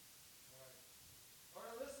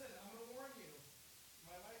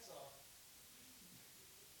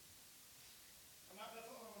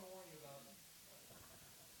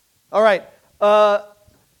All right.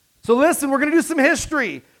 So listen, we're going to do some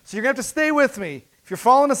history. So you're going to have to stay with me. If you're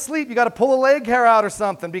falling asleep, you got to pull a leg hair out or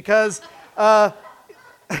something because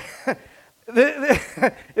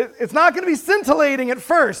it's not going to be scintillating at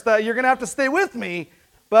first. You're going to have to stay with me,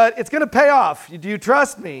 but it's going to pay off. Do you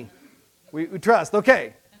trust me? We trust.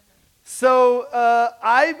 Okay. So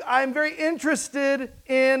I'm very interested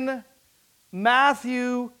in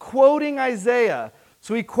Matthew quoting Isaiah.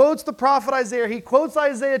 So he quotes the prophet Isaiah. He quotes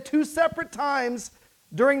Isaiah 2 separate times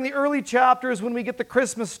during the early chapters when we get the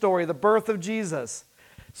Christmas story, the birth of Jesus.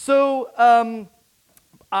 So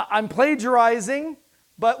I'm plagiarizing,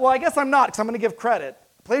 but, well, I guess I'm not because I'm going to give credit.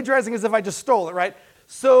 Plagiarizing as if I just stole it, right?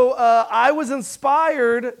 So I was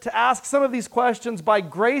inspired to ask some of these questions by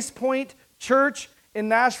Grace Point Church in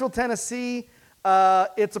Nashville, Tennessee.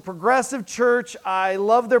 It's a progressive church. I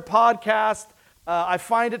love their podcast. I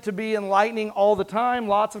find it to be enlightening all the time,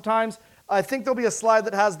 lots of times. I think there'll be a slide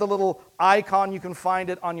that has the little icon. You can find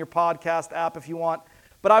it on your podcast app if you want.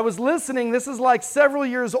 But I was listening, this is like several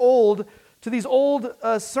years old, to these old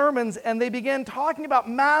sermons, and they began talking about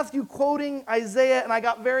Matthew quoting Isaiah, and I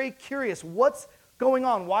got very curious. What's going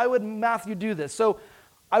on? Why would Matthew do this? So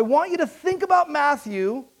I want you to think about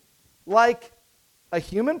Matthew like a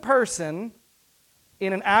human person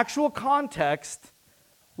in an actual context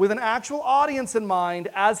with an actual audience in mind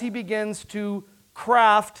as he begins to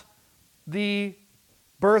craft the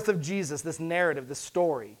birth of Jesus, this narrative, this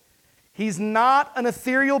story. He's not an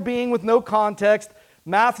ethereal being with no context.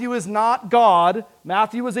 Matthew is not God.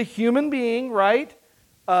 Matthew is a human being, right?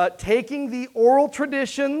 Taking the oral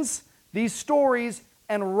traditions, these stories,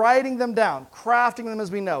 and writing them down, crafting them as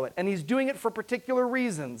we know it. And he's doing it for particular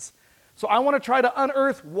reasons. So I want to try to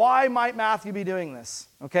unearth why might Matthew be doing this,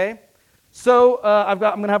 okay? So I'm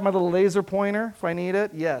going to have my little laser pointer if I need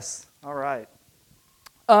it. Yes, all right.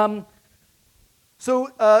 So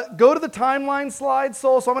go to the timeline slide,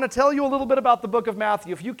 Soul. So I'm going to tell you a little bit about the book of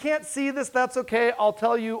Matthew. If you can't see this, that's okay. I'll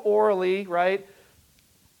tell you orally, right?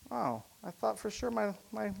 Oh, I thought for sure my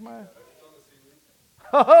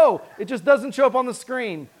Oh, it just doesn't show up on the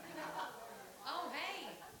screen. Oh, hey.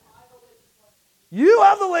 You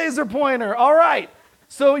have the laser pointer. All right.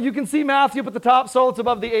 So you can see Matthew up at the top, Soul. It's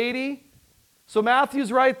above the 80. So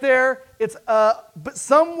Matthew's right there. It's but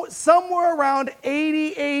somewhere around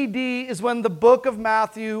 80 AD is when the book of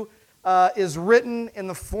Matthew is written in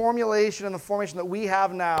the formation that we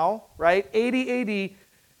have now, right? 80 AD.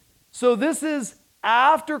 So this is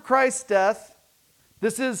after Christ's death.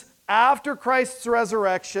 This is after Christ's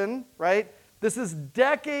resurrection, right? This is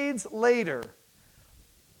decades later.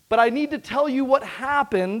 But I need to tell you what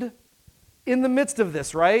happened in the midst of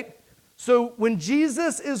this, right? So when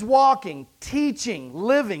Jesus is walking, teaching,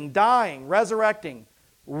 living, dying, resurrecting,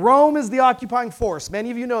 Rome is the occupying force.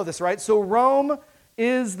 Many of you know this, right? So Rome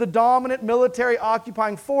is the dominant military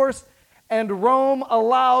occupying force, and Rome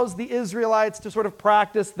allows the Israelites to sort of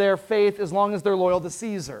practice their faith as long as they're loyal to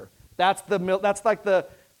Caesar. That's like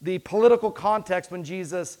the political context when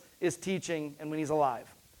Jesus is teaching and when he's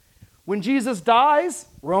alive. When Jesus dies,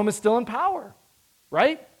 Rome is still in power,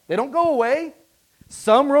 right? They don't go away.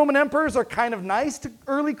 Some Roman emperors are kind of nice to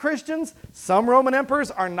early Christians. Some Roman emperors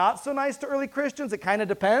are not so nice to early Christians. It kind of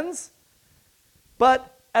depends.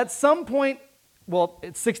 But at some point, well,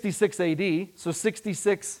 it's 66 AD, so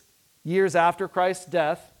 66 years after Christ's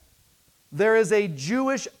death, there is a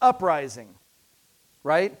Jewish uprising,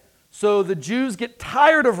 right? So the Jews get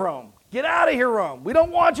tired of Rome. Get out of here, Rome. We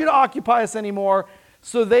don't want you to occupy us anymore.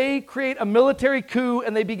 So they create a military coup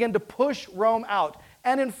and they begin to push Rome out.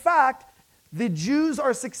 And in fact, the Jews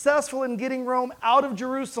are successful in getting Rome out of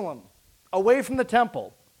Jerusalem, away from the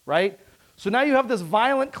temple, right? So now you have this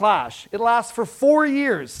violent clash. It lasts for 4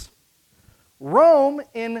 years. Rome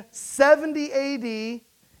in 70 AD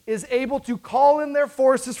is able to call in their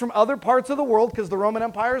forces from other parts of the world because the Roman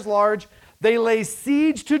Empire is large. They lay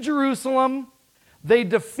siege to Jerusalem. They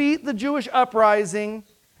defeat the Jewish uprising,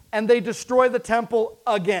 and they destroy the temple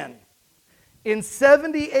again. In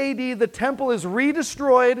 70 AD, the temple is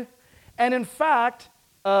redestroyed. And in fact,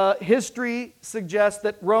 history suggests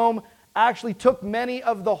that Rome actually took many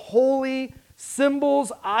of the holy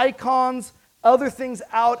symbols, icons, other things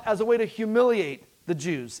out as a way to humiliate the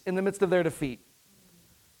Jews in the midst of their defeat.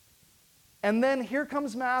 And then here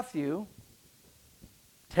comes Matthew,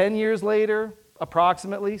 10 years later,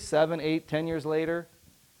 approximately, 7, 8, 10 years later,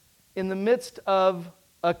 in the midst of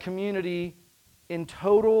a community in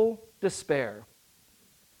total despair.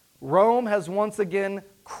 Rome has once again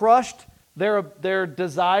crushed their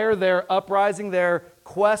desire, their uprising, their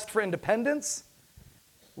quest for independence.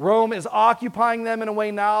 Rome is occupying them in a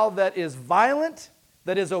way now that is violent,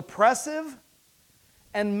 that is oppressive.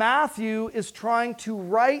 And Matthew is trying to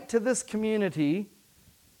write to this community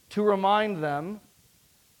to remind them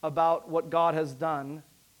about what God has done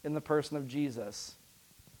in the person of Jesus.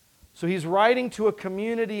 So he's writing to a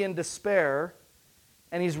community in despair,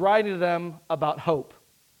 and he's writing to them about hope.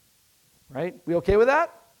 Right? We okay with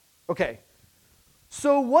that? Okay.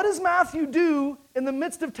 So what does Matthew do in the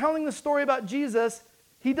midst of telling the story about Jesus?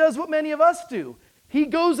 He does what many of us do. He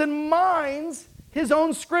goes and mines his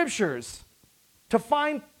own scriptures to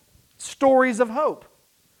find stories of hope.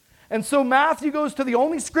 And so Matthew goes to the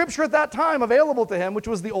only scripture at that time available to him, which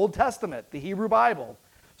was the Old Testament, the Hebrew Bible.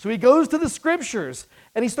 So he goes to the scriptures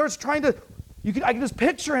and he starts trying to, I can just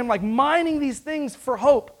picture him like mining these things for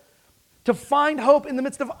hope, to find hope in the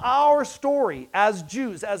midst of our story as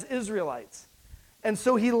Jews, as Israelites. And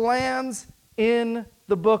so he lands in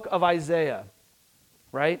the book of Isaiah,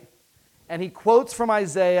 right? And he quotes from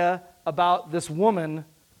Isaiah about this woman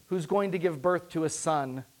who's going to give birth to a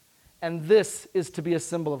son. And this is to be a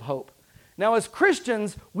symbol of hope. Now, as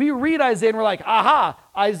Christians, we read Isaiah and we're like, aha,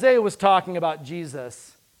 Isaiah was talking about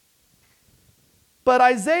Jesus. But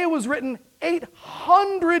Isaiah was written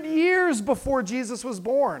 800 years before Jesus was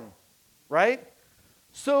born, right?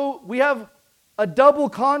 So we have a double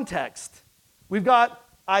context. We've got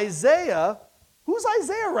Isaiah. Who's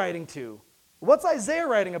Isaiah writing to? What's Isaiah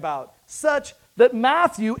writing about? Such that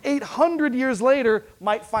Matthew, 800 years later,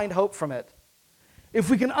 might find hope from it. If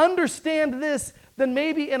we can understand this, then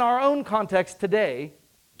maybe in our own context today,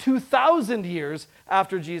 2,000 years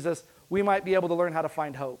after Jesus, we might be able to learn how to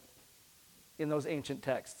find hope in those ancient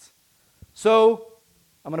texts. So,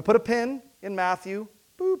 I'm going to put a pin in Matthew.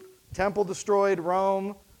 Boop. Temple destroyed,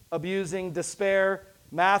 Rome abusing, despair.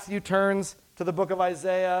 Matthew turns to the book of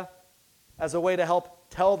Isaiah as a way to help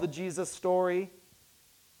tell the Jesus story.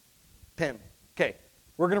 Pin. Okay,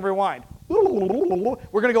 we're going to rewind. We're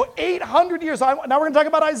going to go 800 years. Now we're going to talk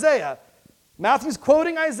about Isaiah. Matthew's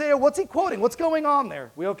quoting Isaiah. What's he quoting? What's going on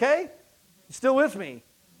there? We okay? You still with me?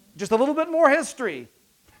 Just a little bit more history.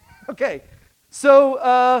 Okay,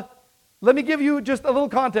 so let me give you just a little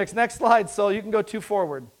context. Next slide, so you can go 2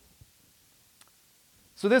 forward.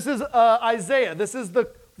 So this is Isaiah. This is the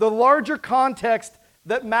larger context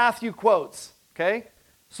that Matthew quotes. Okay?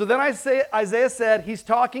 So then Isaiah said he's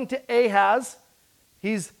talking to Ahaz.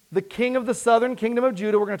 He's the king of the southern kingdom of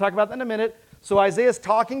Judah. We're going to talk about that in a minute. So Isaiah's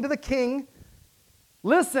talking to the king.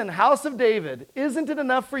 Listen, house of David, isn't it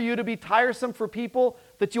enough for you to be tiresome for people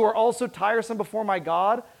that you are also tiresome before my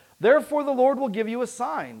God? Therefore the Lord will give you a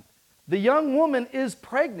sign. The young woman is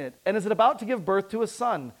pregnant and is about to give birth to a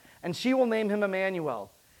son, and she will name him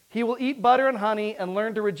Emmanuel. He will eat butter and honey and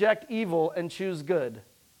learn to reject evil and choose good.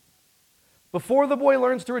 Before the boy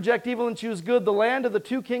learns to reject evil and choose good, the land of the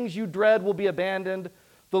 2 kings you dread will be abandoned.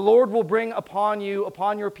 The Lord will bring upon you,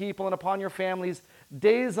 upon your people, and upon your families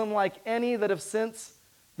days unlike any that have since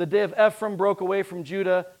the day of Ephraim broke away from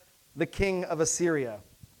Judah, the king of Assyria.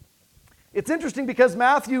 It's interesting because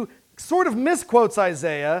Matthew sort of misquotes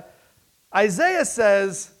Isaiah. Isaiah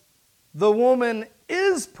says, the woman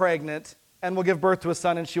is pregnant and will give birth to a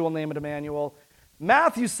son, and she will name it Emmanuel.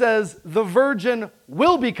 Matthew says, the virgin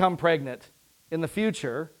will become pregnant in the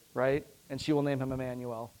future, right? And she will name him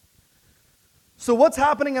Emmanuel. So what's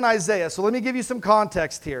happening in Isaiah? So let me give you some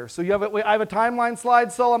context here. So I have a timeline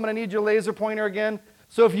slide, Saul. I'm going to need your laser pointer again.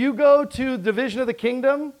 So if you go to Division of the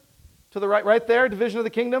Kingdom, to the right there, Division of the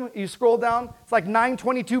Kingdom, you scroll down, it's like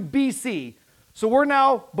 922 BC. So we're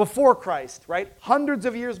now before Christ, right? Hundreds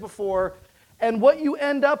of years before. And what you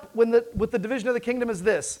end up with the Division of the Kingdom is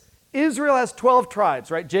this. Israel has 12 tribes,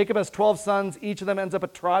 right? Jacob has 12 sons. Each of them ends up a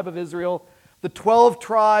tribe of Israel. The 12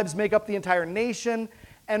 tribes make up the entire nation.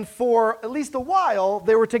 And for at least a while,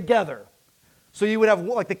 they were together. So you would have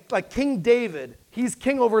like King David. He's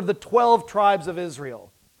king over the 12 tribes of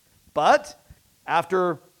Israel. But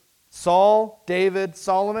after Saul, David,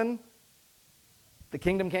 Solomon, the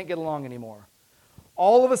kingdom can't get along anymore.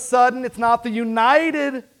 All of a sudden, it's not the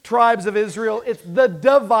united tribes of Israel, it's the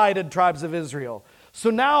divided tribes of Israel. So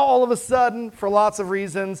now, all of a sudden, for lots of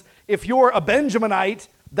reasons, if you're a Benjaminite,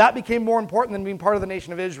 that became more important than being part of the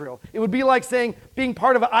nation of Israel. It would be like saying being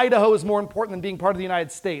part of Idaho is more important than being part of the United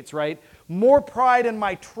States, right? More pride in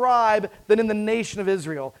my tribe than in the nation of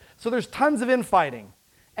Israel. So there's tons of infighting.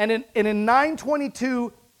 And in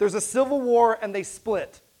 922, there's a civil war and they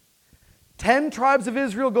split. 10 tribes of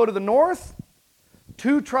Israel go to the north.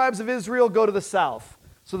 2 tribes of Israel go to the south.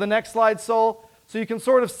 So the next slide, Sol. So you can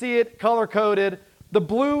sort of see it color-coded. The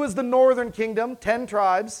blue is the northern kingdom, 10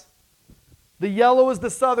 tribes. The yellow is the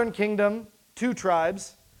southern kingdom, 2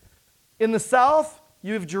 tribes. In the south,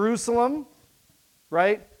 you have Jerusalem,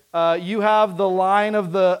 right? You have the line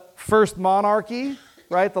of the first monarchy,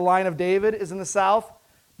 right? The line of David is in the south.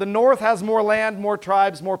 The north has more land, more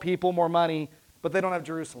tribes, more people, more money, but they don't have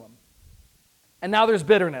Jerusalem. And now there's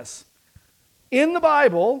bitterness. In the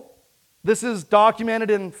Bible, this is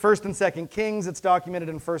documented in 1st and 2nd Kings. It's documented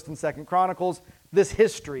in 1st and 2nd Chronicles. This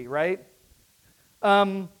history, right?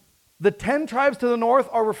 The 10 tribes to the north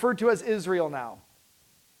are referred to as Israel now.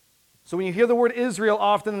 So when you hear the word Israel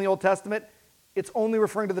often in the Old Testament, it's only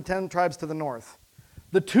referring to the 10 tribes to the north.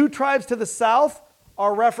 The 2 tribes to the south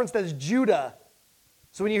are referenced as Judah.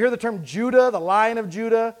 So when you hear the term Judah, the Lion of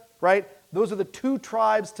Judah, right? Those are the 2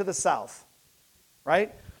 tribes to the south,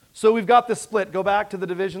 right? So we've got this split. Go back to the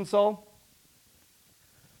division, Saul.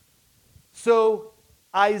 So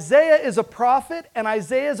Isaiah is a prophet, and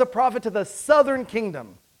Isaiah is a prophet to the southern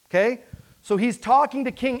kingdom, okay? So he's talking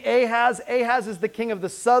to King Ahaz. Ahaz is the king of the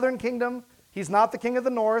southern kingdom. He's not the king of the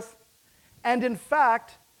north. And in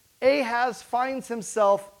fact, Ahaz finds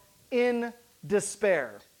himself in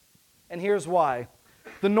despair. And here's why.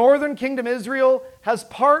 The northern kingdom, Israel, has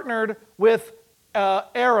partnered with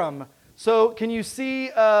Aram. So can you see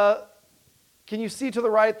to the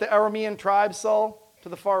right the Aramean tribes, Saul? To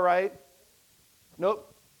the far right?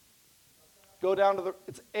 Nope. Go down to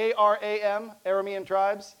it's Aram, Aramean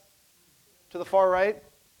tribes. To the far right.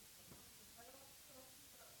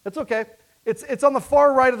 That's okay. It's on the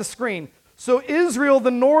far right of the screen. So Israel,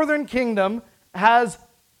 the northern kingdom, has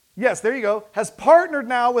partnered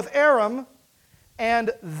now with Aram,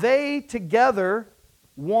 and they together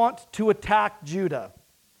want to attack Judah.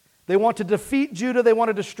 They want to defeat Judah. They want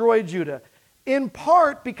to destroy Judah. In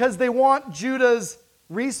part because they want Judah's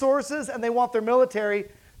resources and they want their military,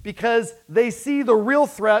 because they see the real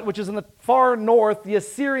threat, which is in the far north. The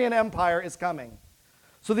Assyrian Empire is coming.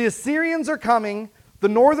 So the Assyrians are coming. The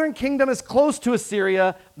northern kingdom is close to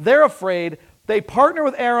Assyria. They're afraid. They partner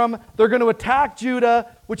with Aram. They're going to attack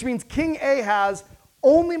Judah, which means King Ahaz,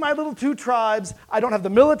 only my little 2 tribes. I don't have the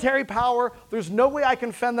military power. There's no way I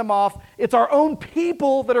can fend them off. It's our own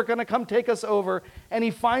people that are going to come take us over. And he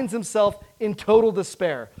finds himself in total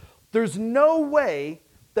despair. There's no way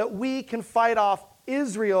that we can fight off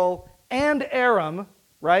Israel and Aram,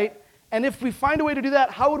 right? And if we find a way to do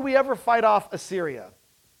that, how would we ever fight off Assyria?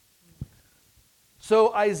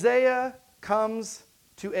 So Isaiah comes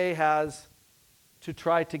to Ahaz to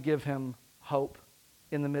try to give him hope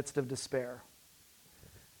in the midst of despair.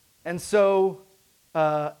 And so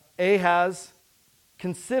Ahaz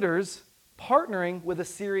considers partnering with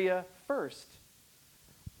Assyria first.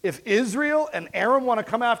 If Israel and Aram want to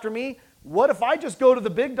come after me, what if I just go to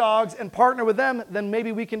the big dogs and partner with them? Then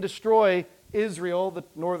maybe we can destroy Israel, the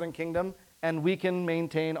northern kingdom, and we can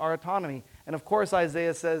maintain our autonomy. And of course,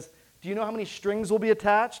 Isaiah says, do you know how many strings will be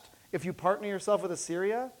attached if you partner yourself with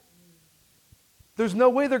Assyria? There's no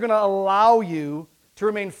way they're going to allow you to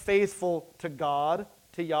remain faithful to God,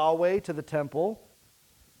 to Yahweh, to the temple.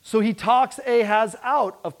 So he talks Ahaz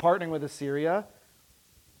out of partnering with Assyria.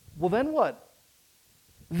 Well, then what?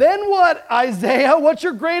 Then what, Isaiah? What's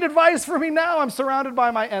your great advice for me now? I'm surrounded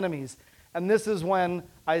by my enemies. And this is when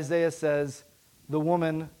Isaiah says, the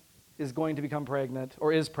woman is going to become pregnant,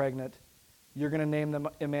 or is pregnant. You're going to name them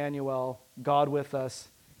Emmanuel, God with us.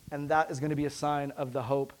 And that is going to be a sign of the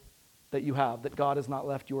hope that you have, that God has not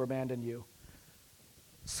left you or abandoned you.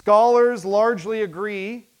 Scholars largely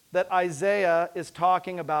agree that Isaiah is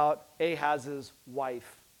talking about Ahaz's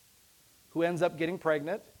wife, who ends up getting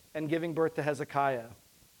pregnant and giving birth to Hezekiah.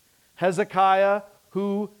 Hezekiah,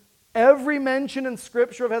 who every mention in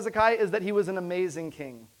Scripture of Hezekiah is that he was an amazing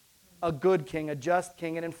king, a good king, a just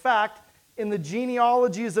king. And in fact, in the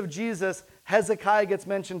genealogies of Jesus, Hezekiah gets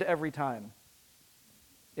mentioned every time,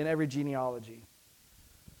 in every genealogy.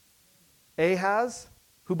 Ahaz,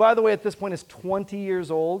 who by the way at this point is 20 years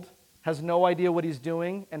old, has no idea what he's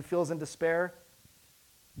doing and feels in despair.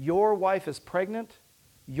 Your wife is pregnant.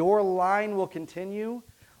 Your line will continue.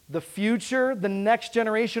 The future, the next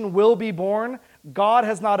generation will be born. God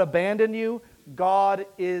has not abandoned you. God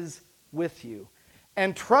is with you.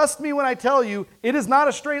 And trust me when I tell you, it is not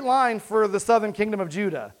a straight line for the southern kingdom of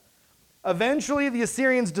Judah. Eventually, the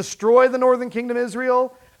Assyrians destroy the northern kingdom,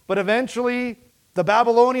 Israel, but eventually the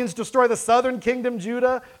Babylonians destroy the southern kingdom,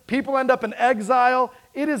 Judah. People end up in exile.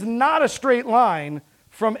 It is not a straight line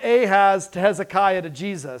from Ahaz to Hezekiah to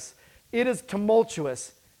Jesus. It is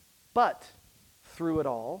tumultuous. But through it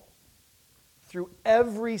all, through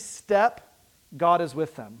every step, God is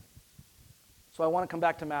with them. So I want to come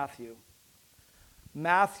back to Matthew.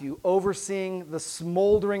 Matthew, overseeing the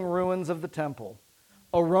smoldering ruins of the temple,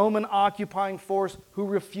 a Roman occupying force who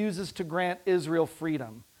refuses to grant Israel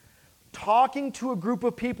freedom, talking to a group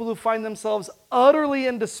of people who find themselves utterly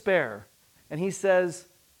in despair. And he says,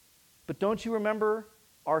 but don't you remember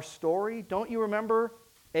our story? Don't you remember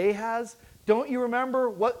Ahaz? Don't you remember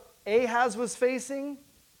what Ahaz was facing?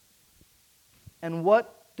 And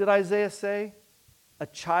what did Isaiah say? A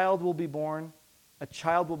child will be born, a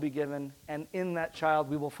child will be given, and in that child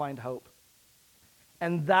we will find hope.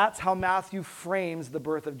 And that's how Matthew frames the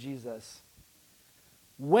birth of Jesus.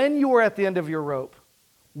 When you are at the end of your rope,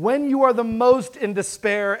 when you are the most in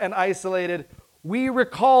despair and isolated, we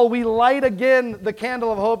light again the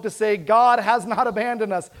candle of hope to say, God has not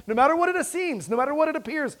abandoned us. No matter what it seems, no matter what it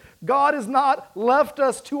appears, God has not left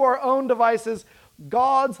us to our own devices.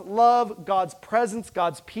 God's love, God's presence,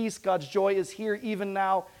 God's peace, God's joy is here even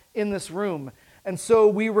now in this room. And so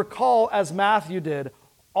we recall, as Matthew did,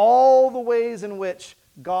 all the ways in which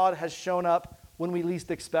God has shown up when we least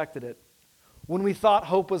expected it. When we thought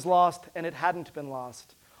hope was lost and it hadn't been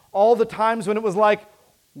lost. All the times when it was like,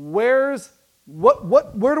 where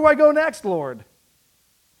do I go next, Lord?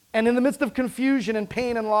 And in the midst of confusion and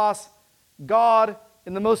pain and loss, God,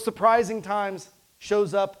 in the most surprising times,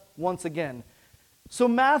 shows up once again. So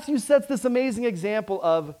Matthew sets this amazing example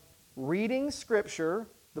of reading Scripture,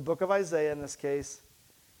 the book of Isaiah in this case,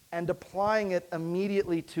 and applying it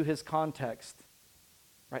immediately to his context.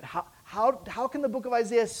 Right? How can the book of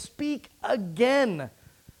Isaiah speak again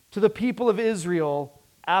to the people of Israel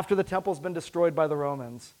after the temple's been destroyed by the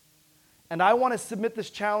Romans? And I want to submit this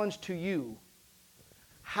challenge to you.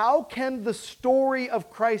 How can the story of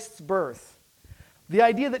Christ's birth, the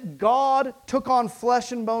idea that God took on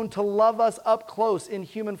flesh and bone to love us up close in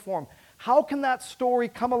human form, how can that story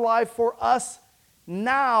come alive for us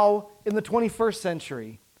now in the 21st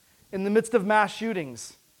century, in the midst of mass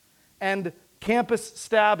shootings and campus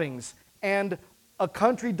stabbings and a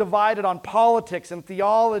country divided on politics and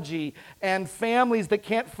theology and families that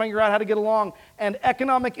can't figure out how to get along and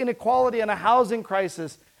economic inequality and a housing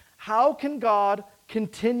crisis? How can God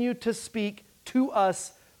continue to speak to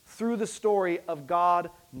us through the story of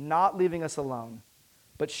God not leaving us alone,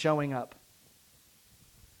 but showing up?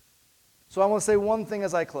 So I want to say one thing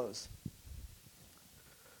as I close.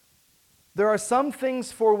 There are some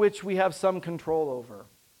things for which we have some control over.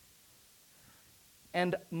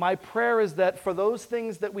 And my prayer is that for those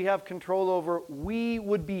things that we have control over, we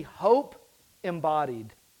would be hope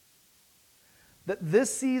embodied. That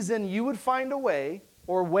this season you would find a way,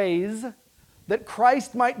 or ways, that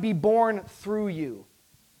Christ might be born through you.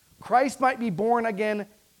 Christ might be born again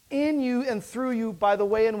in you and through you by the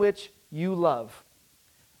way in which you love,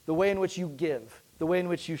 the way in which you give, the way in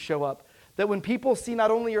which you show up. That when people see not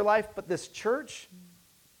only your life, but this church,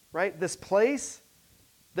 right, this place,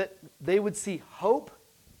 that they would see hope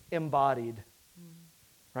embodied,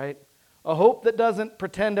 right? A hope that doesn't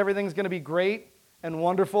pretend everything's going to be great and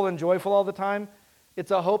wonderful and joyful all the time. It's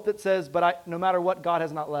a hope that says, no matter what, God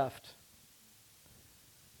has not left.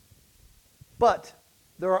 But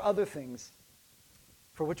there are other things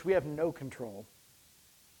for which we have no control.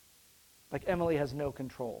 Like Emily has no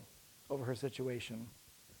control over her situation.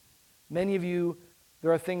 Many of you,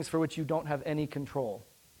 there are things for which you don't have any control.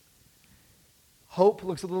 Hope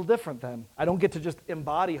looks a little different then. I don't get to just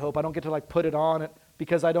embody hope. I don't get to put it on it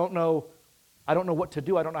because I don't know what to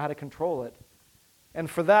do. I don't know how to control it. And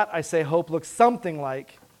for that, I say hope looks something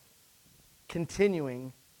like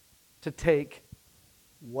continuing to take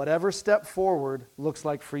whatever step forward looks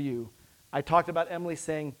like for you. I talked about Emily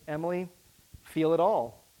saying, Emily, feel it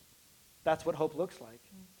all. That's what hope looks like.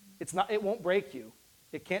 It won't break you.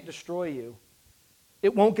 It can't destroy you.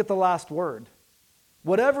 It won't get the last word.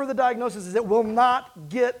 Whatever the diagnosis is, it will not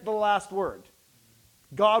get the last word.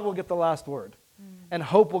 God will get the last word. And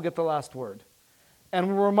hope will get the last word. And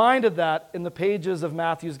we're reminded that in the pages of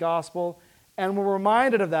Matthew's gospel, and we're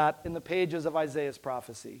reminded of that in the pages of Isaiah's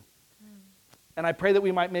prophecy. And I pray that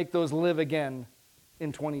we might make those live again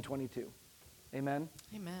in 2022. Amen?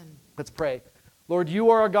 Amen. Let's pray. Lord, you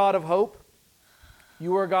are a God of hope.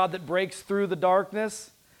 You are a God that breaks through the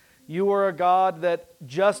darkness. You are a God that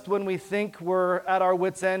just when we think we're at our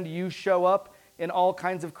wits' end, you show up in all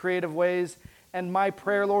kinds of creative ways. And my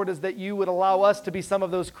prayer, Lord, is that you would allow us to be some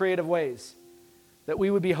of those creative ways. That we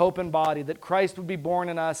would be hope embodied, that Christ would be born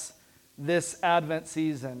in us this Advent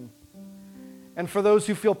season. And for those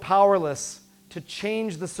who feel powerless to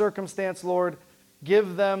change the circumstance, Lord,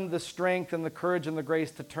 give them the strength and the courage and the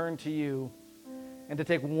grace to turn to you and to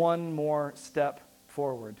take one more step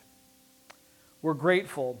forward. We're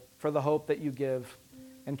grateful for the hope that you give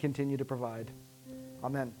and continue to provide.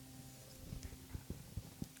 Amen.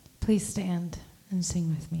 Please stand and sing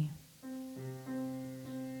with me.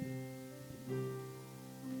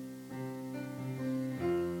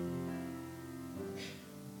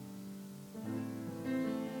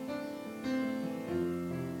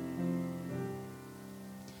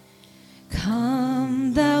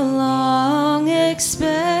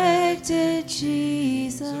 unexpected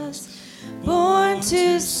Jesus, born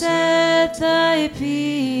to set thy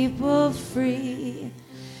people free.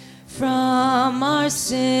 From our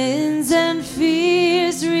sins and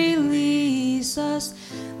fears release us.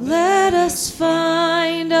 Let us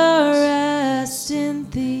find our rest in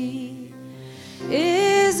thee.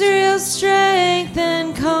 Israel's strength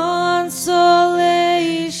and consolation,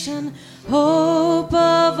 hope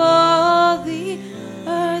of all the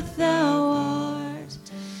earth thou art.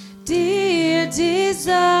 Dear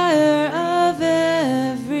desire of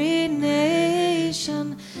every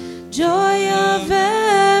nation, joy of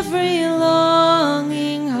every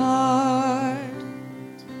longing heart.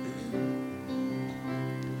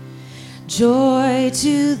 Joy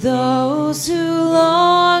to those who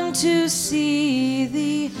long to see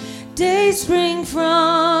thee, day spring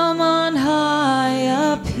from on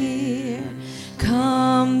high appear.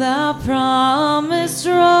 Come, thou promised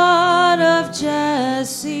rod of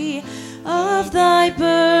Jesse, of thy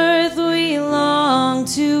birth we long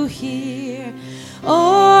to hear.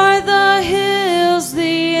 O'er the hills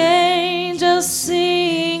the angels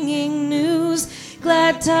singing news,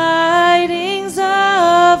 glad tidings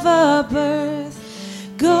of a birth.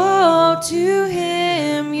 Go to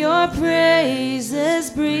him your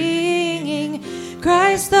praises bringing,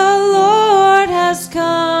 Christ the Lord has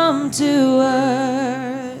come to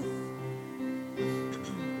earth.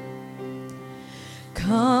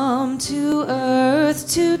 Come to earth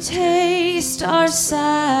to taste our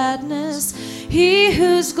sadness, he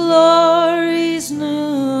whose glories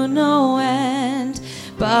knew no end.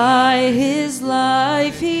 By his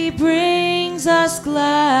life he brings us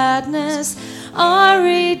gladness, our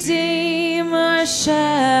Redeemer,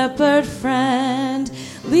 shepherd, friend,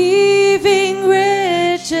 leaving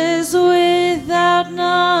riches without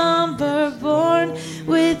number, born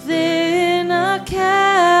within a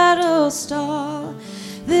cattle stall.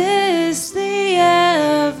 This the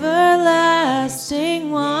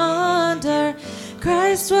everlasting wonder,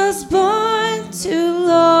 Christ was born to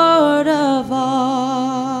Lord of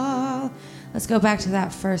all. Let's go back to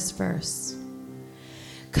that first verse.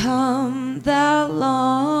 Come, thou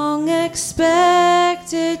long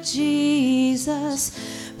expected Jesus,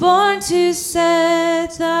 born to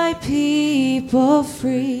set thy people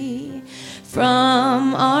free.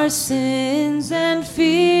 From our sins and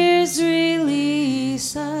fears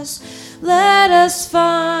release us. Let us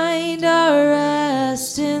find our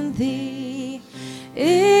rest in thee.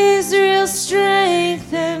 Israel's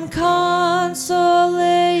strength and consolation,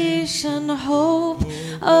 hope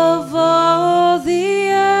of all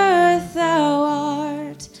the earth thou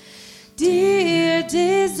art. Dear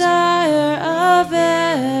desire of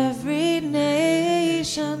every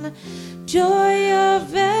nation, joy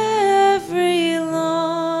of every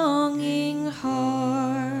longing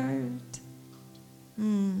heart.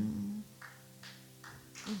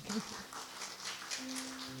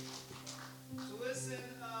 So listen,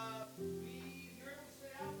 you're able to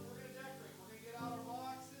stay out, we're going to decorate. We're going to get out our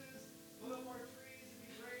boxes, put up our trees, and be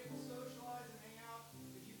great. We'll socialize and hang out.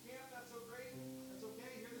 If you can't, that's so great. That's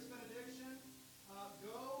okay. Hear this benediction.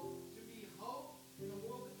 Go to be hope in a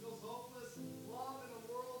world that feels hopeless, love in a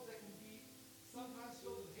world that can be sometimes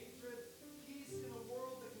filled with hatred, peace in a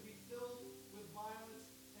world that can be filled with violence,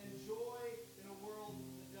 and joy in a world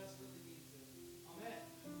that desperately needs it. Amen.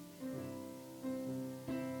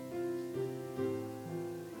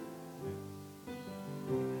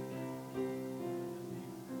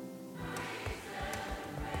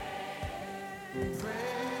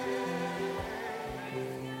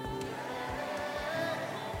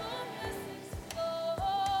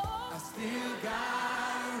 I still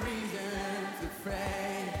got a reason to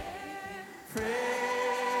pray. Praise.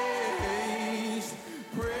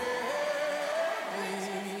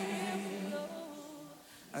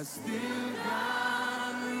 I still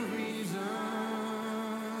got a reason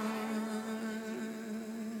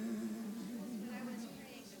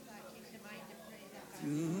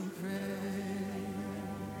to pray.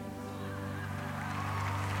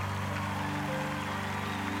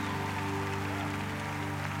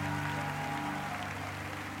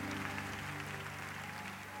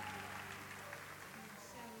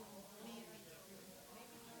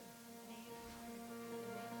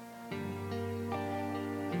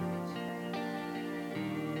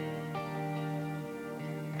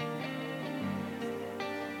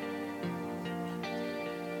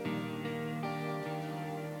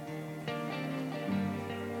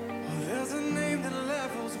 There's a name that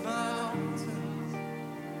levels mountains.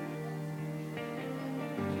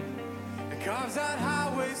 It carves out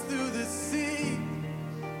highways through the sea.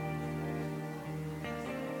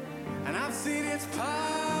 And I've seen its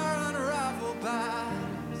power unravel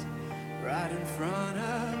battles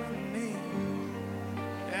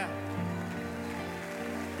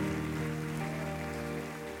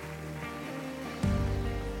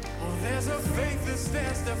there's a faith that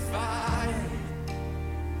stands defiant.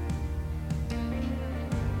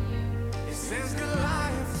 It sends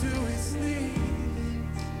Goliath to his knees.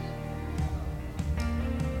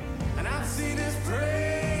 And I've seen his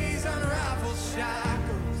praise unravel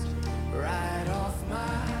shackles right off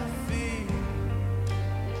my feet.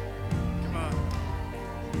 Come on.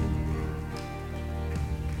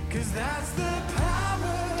 'Cause that's the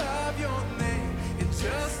power of your name. In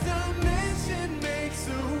just a mention makes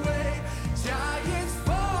a way. Giants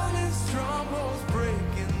fall and strongholds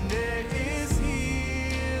break, and there is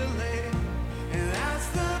healing. And that's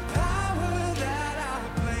the power that I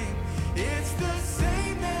claim. It's the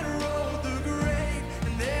same that rolled the grave.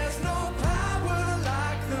 And there's no power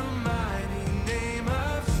like the mighty name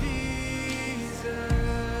of Jesus.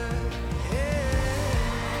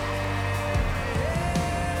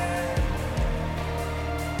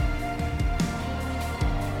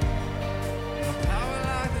 No power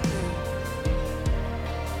like the name.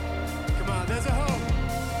 Come on, there's a hope.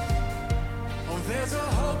 Oh, there's a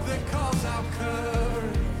hope that calls out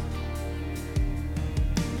courage.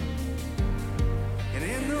 And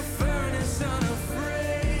in the furnace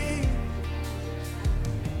unafraid,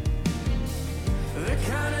 the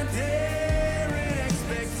kind of daring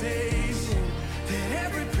expectation that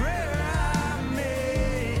every prayer I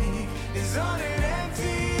make is on an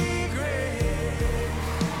empty grave.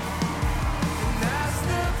 And that's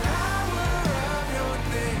the power of your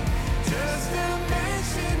name. Just a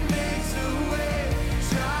mention makes a way.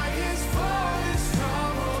 Giants fall and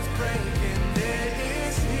strongholds break, and there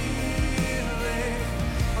is healing.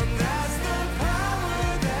 And that's the power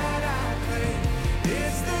that I claim.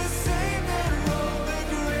 It's the same that rolled the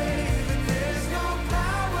grave, and there's no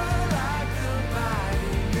power like the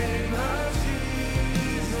mighty name of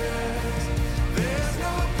Jesus. There's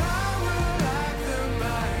no power like the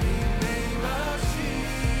mighty name of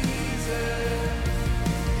Jesus.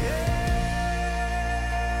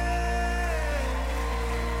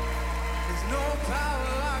 There's no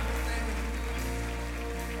power like the name.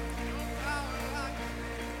 No power like the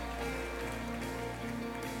name.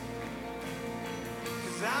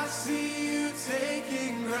 'Cause I see you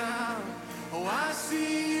taking ground. Oh, I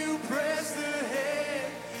see you press ahead.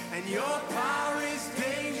 And your power is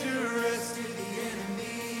dangerous to the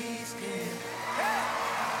enemy's camp.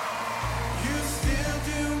 You still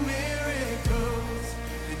do miracles,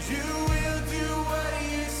 and you will do what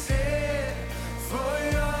you said. For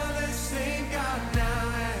you're the same God now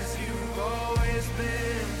as you've always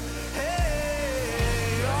been.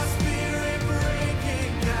 Hey, your spirit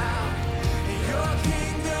breaking down, and your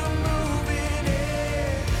kingdom moving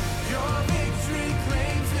in. Your victory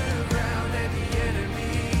claims the ground that the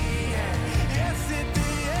enemy had. Yes, it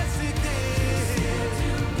did. Yes, it did. You still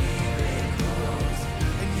do miracles,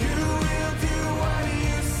 and you will do what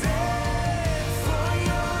you said. For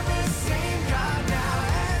you're the same God now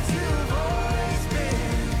as you've always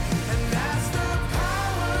been. And that's the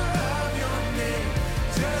power of your name.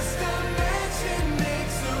 Just a mention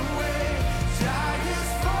makes a way.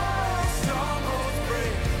 Giants fall, strongholds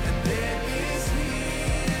break, and there is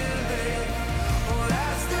healing. Oh,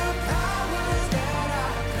 that's the power that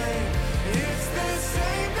I claim. It's the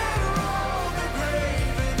same that rolled the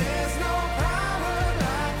grave, and there's no power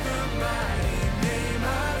like the mighty name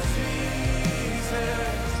of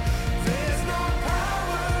Jesus. There's no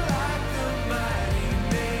power like the mighty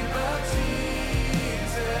name of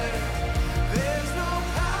Jesus. There's no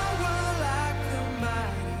power like the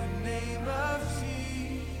mighty name of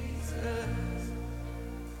Jesus.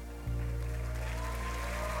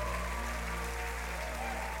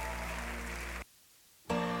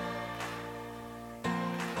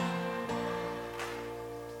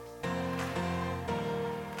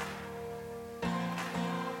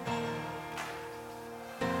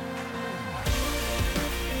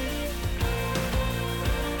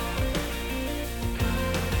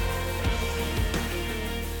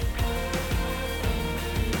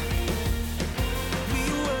 We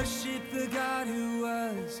worship the God who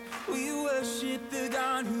was. We worship the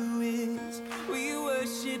God who is. We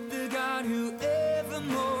worship the God who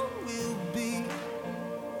evermore will be.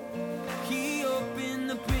 He opened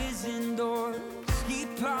the prison doors. He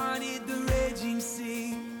parted the raging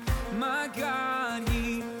sea. My God,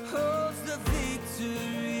 He holds the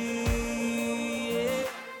victory. Yeah.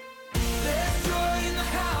 There's joy in the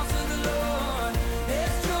house of the Lord.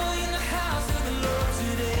 There's joy in the house of the Lord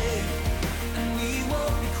today. And we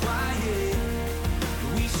won't be quiet.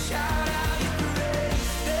 We shout out your praise.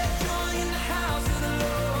 There's joy in the house of the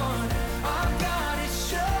Lord. Our God is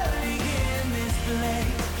surely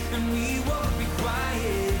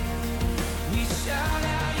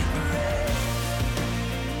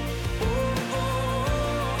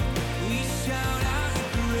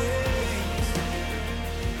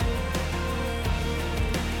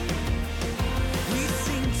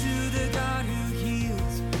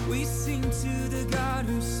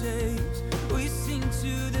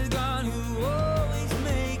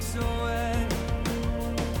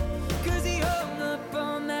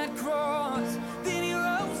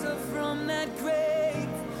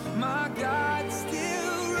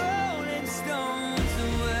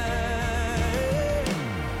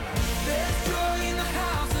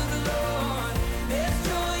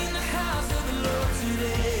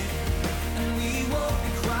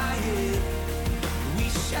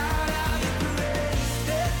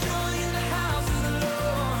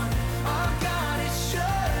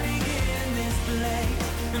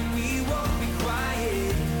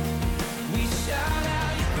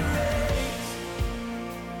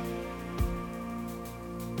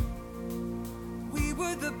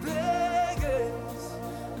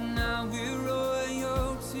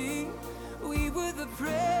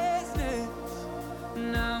prisoners,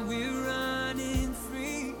 now we're running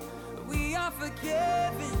free. We are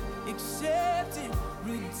forgiven, accepted,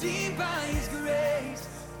 redeemed by His grace.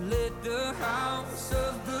 Let the house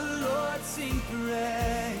of the Lord sing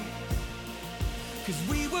praise. 'Cause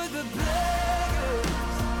we were the beggars,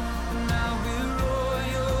 now we're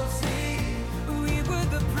royalty. We were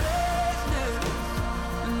the prisoners,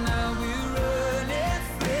 now we're running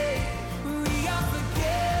free. We are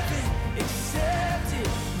forgiven, accepted,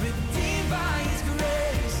 redeemed by His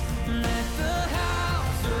grace. Let the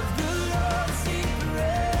house of the Lord sing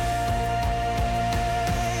praise.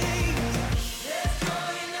 There's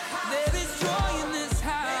joy in the house. There is joy in this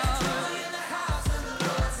house. There's joy in the house of the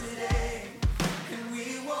Lord today. And we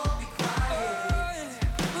won't be quiet.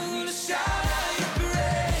 We're gonna shout out your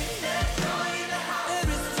praise. There's joy in the house. There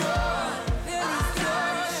is joy. There is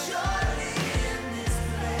joy. Surely in this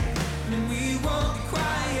place. And we won't be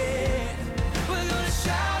quiet. We're gonna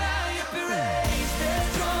shout out your praise. There's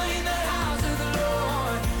joy in the house of the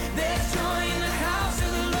Lord. There's joy in the house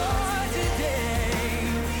of the Lord today.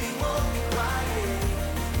 We won't be quiet.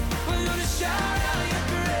 We're gonna shout out your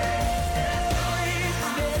praise.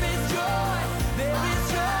 There is joy. There is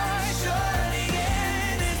joy. Surely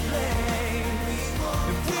in this place. And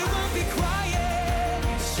we won't be quiet.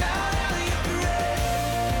 Shout out your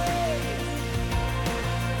praise.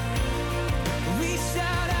 We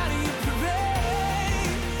shout out your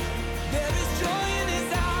praise. There is joy in this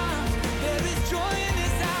house. There is joy in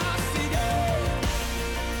this house today.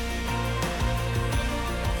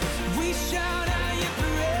 We shout out your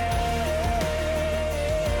praise.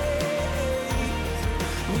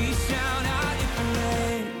 We shout out your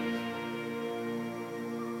praise.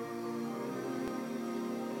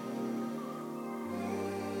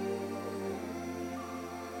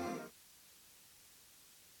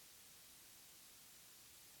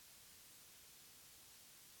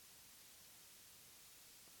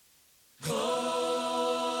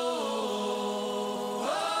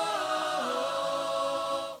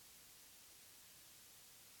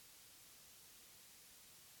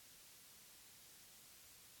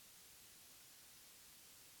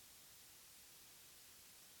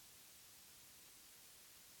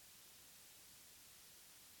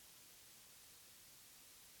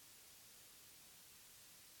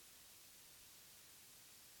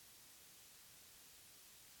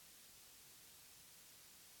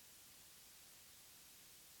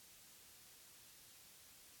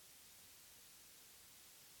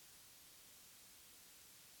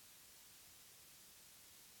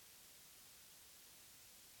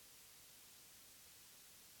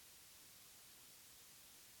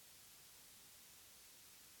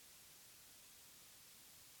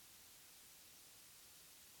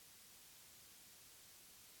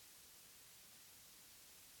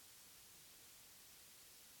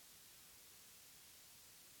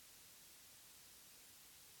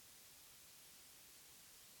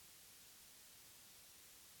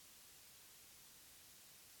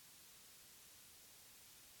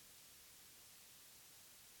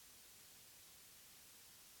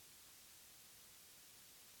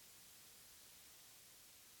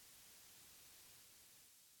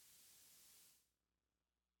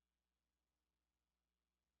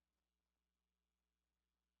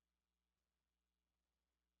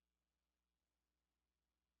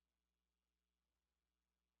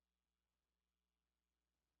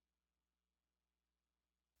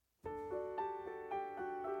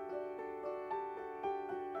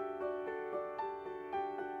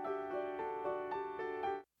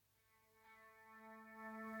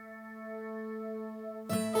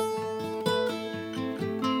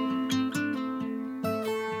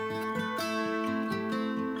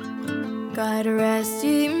 God rest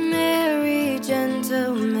ye merry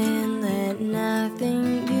gentlemen, let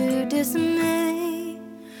nothing you dismay.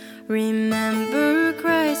 Remember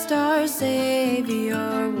Christ our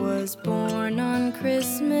Savior was born on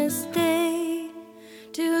Christmas Day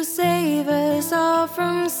to save us all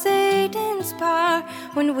from Satan's power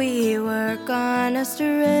when we were gone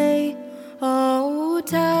astray. Oh,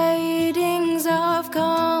 tidings of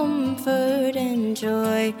comfort and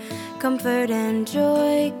joy, comfort and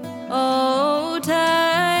joy. Oh,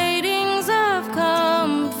 tidings of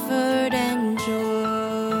comfort and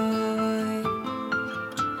joy.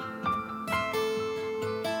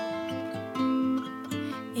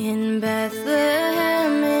 In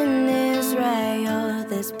Bethlehem in Israel,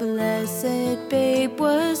 this blessed babe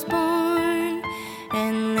was born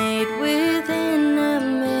and laid within a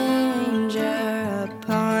manger.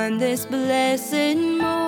 Upon this blessed